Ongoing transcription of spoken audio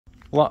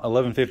Lot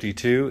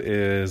 1152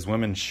 is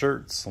women's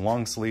shirts,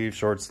 long sleeve,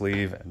 short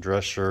sleeve,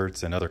 dress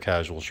shirts, and other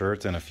casual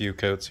shirts, and a few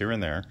coats here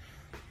and there.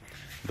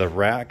 The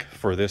rack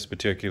for this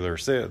particular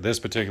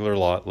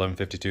lot,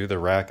 1152, the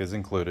rack is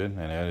included,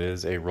 and it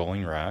is a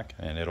rolling rack,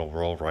 and it'll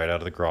roll right out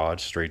of the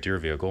garage straight to your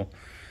vehicle.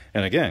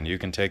 And again, you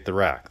can take the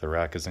rack. The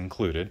rack is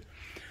included.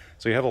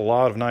 So you have a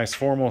lot of nice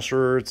formal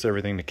shirts,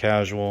 everything to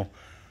casual.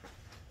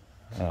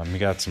 You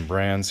got some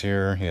brands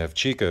here. You have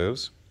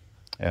Chico's,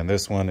 and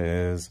this one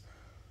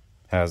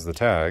has the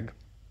tag.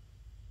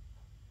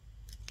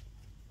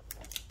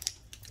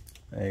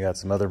 And you got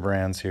some other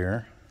brands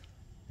here.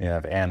 You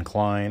have Anne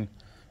Klein.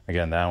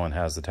 Again, that one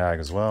has the tag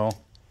as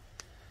well.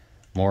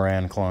 More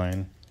Anne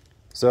Klein.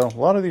 So a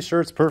lot of these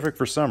shirts perfect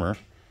for summer.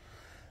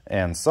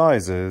 And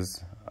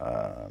sizes.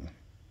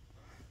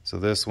 So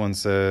this one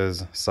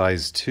says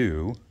size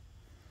 2.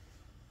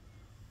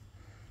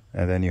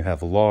 And then you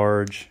have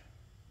large.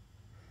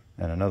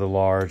 And another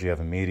large. You have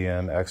a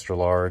medium, extra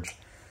large.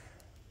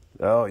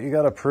 Oh, you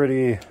got a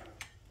pretty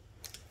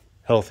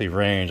healthy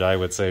range, I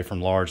would say,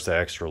 from large to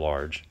extra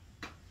large.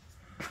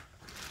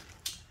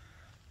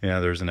 Yeah,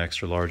 there's an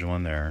extra large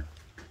one there.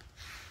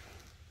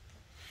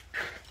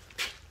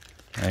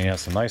 And you have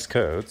some nice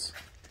coats.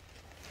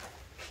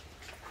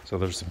 So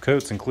there's some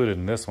coats included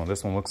in this one.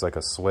 This one looks like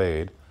a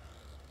suede.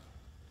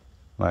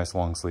 Nice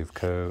long sleeve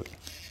coat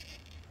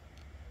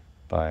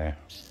by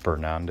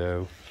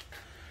Bernardo.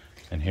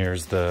 And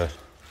here's the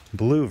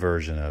blue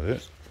version of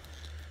it.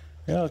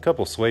 Yeah, a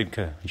couple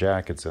suede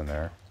jackets in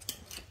there.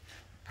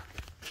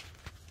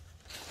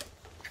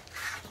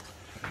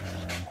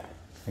 And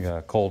you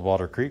got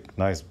Coldwater Creek,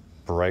 nice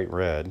bright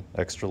red,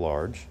 extra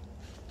large.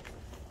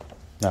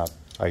 Not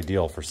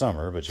ideal for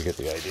summer, but you get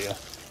the idea.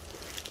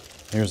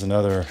 Here's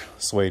another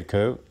suede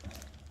coat.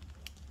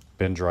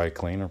 Been dry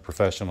cleaned or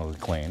professionally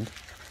cleaned.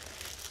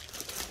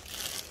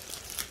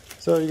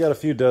 So you got a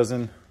few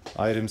dozen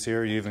items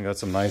here. You even got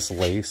some nice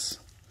lace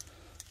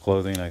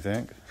clothing, I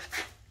think.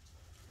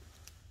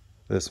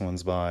 This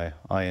one's by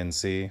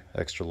INC,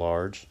 extra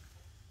large.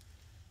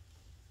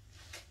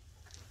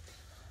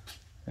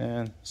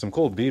 And some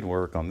cool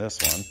beadwork on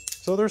this one.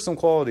 So there's some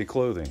quality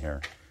clothing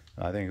here.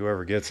 I think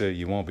whoever gets it,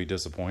 you won't be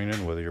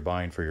disappointed, whether you're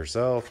buying for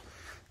yourself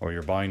or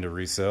you're buying to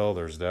resell.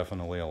 There's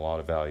definitely a lot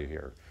of value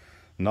here.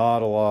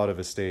 Not a lot of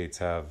estates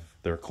have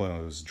their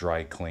clothes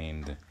dry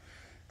cleaned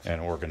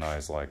and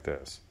organized like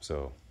this.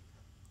 So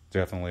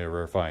definitely a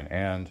rare find,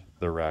 and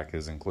the rack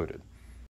is included.